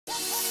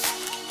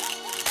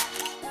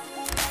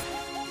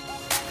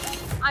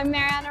I'm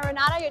Mariana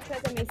Renata, your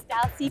TRESemmé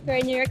style seeker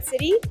in New York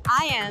City.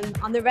 I am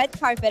on the red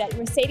carpet at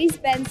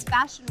Mercedes-Benz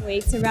Fashion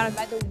Week, surrounded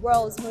by the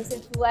world's most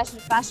influential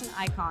fashion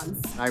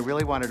icons. I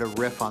really wanted to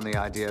riff on the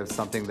idea of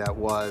something that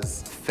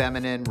was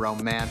feminine,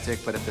 romantic,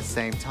 but at the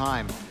same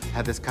time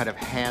had this kind of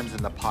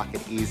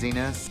hands-in-the-pocket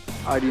easiness.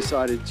 I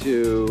decided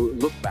to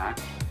look back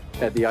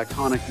at the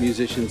iconic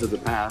musicians of the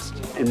past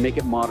and make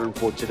it modern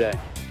for today.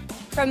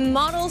 From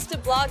models to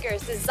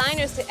bloggers,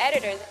 designers to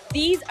editors,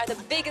 these are the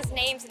biggest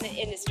names in the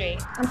industry.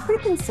 I'm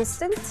pretty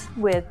consistent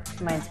with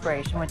my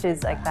inspiration, which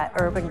is like that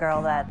urban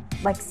girl that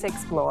likes to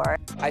explore.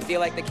 I feel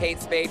like the Kate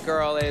Spade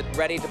girl is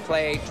ready to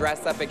play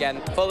dress up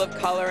again, full of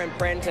color and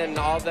print and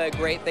all the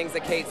great things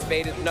that Kate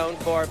Spade is known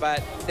for,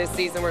 but this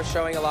season we're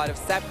showing a lot of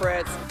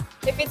separates.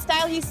 If it's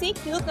style you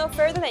seek, you look no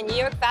further than New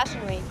York Fashion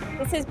Week.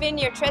 This has been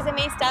your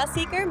TRESemmé style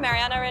seeker,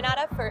 Mariana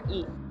Renata for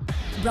E!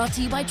 Brought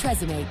to you by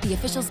TRESemmé, the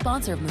official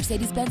sponsor of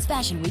Mercedes-Benz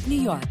Fashion Week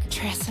New York.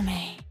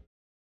 TRESemmé.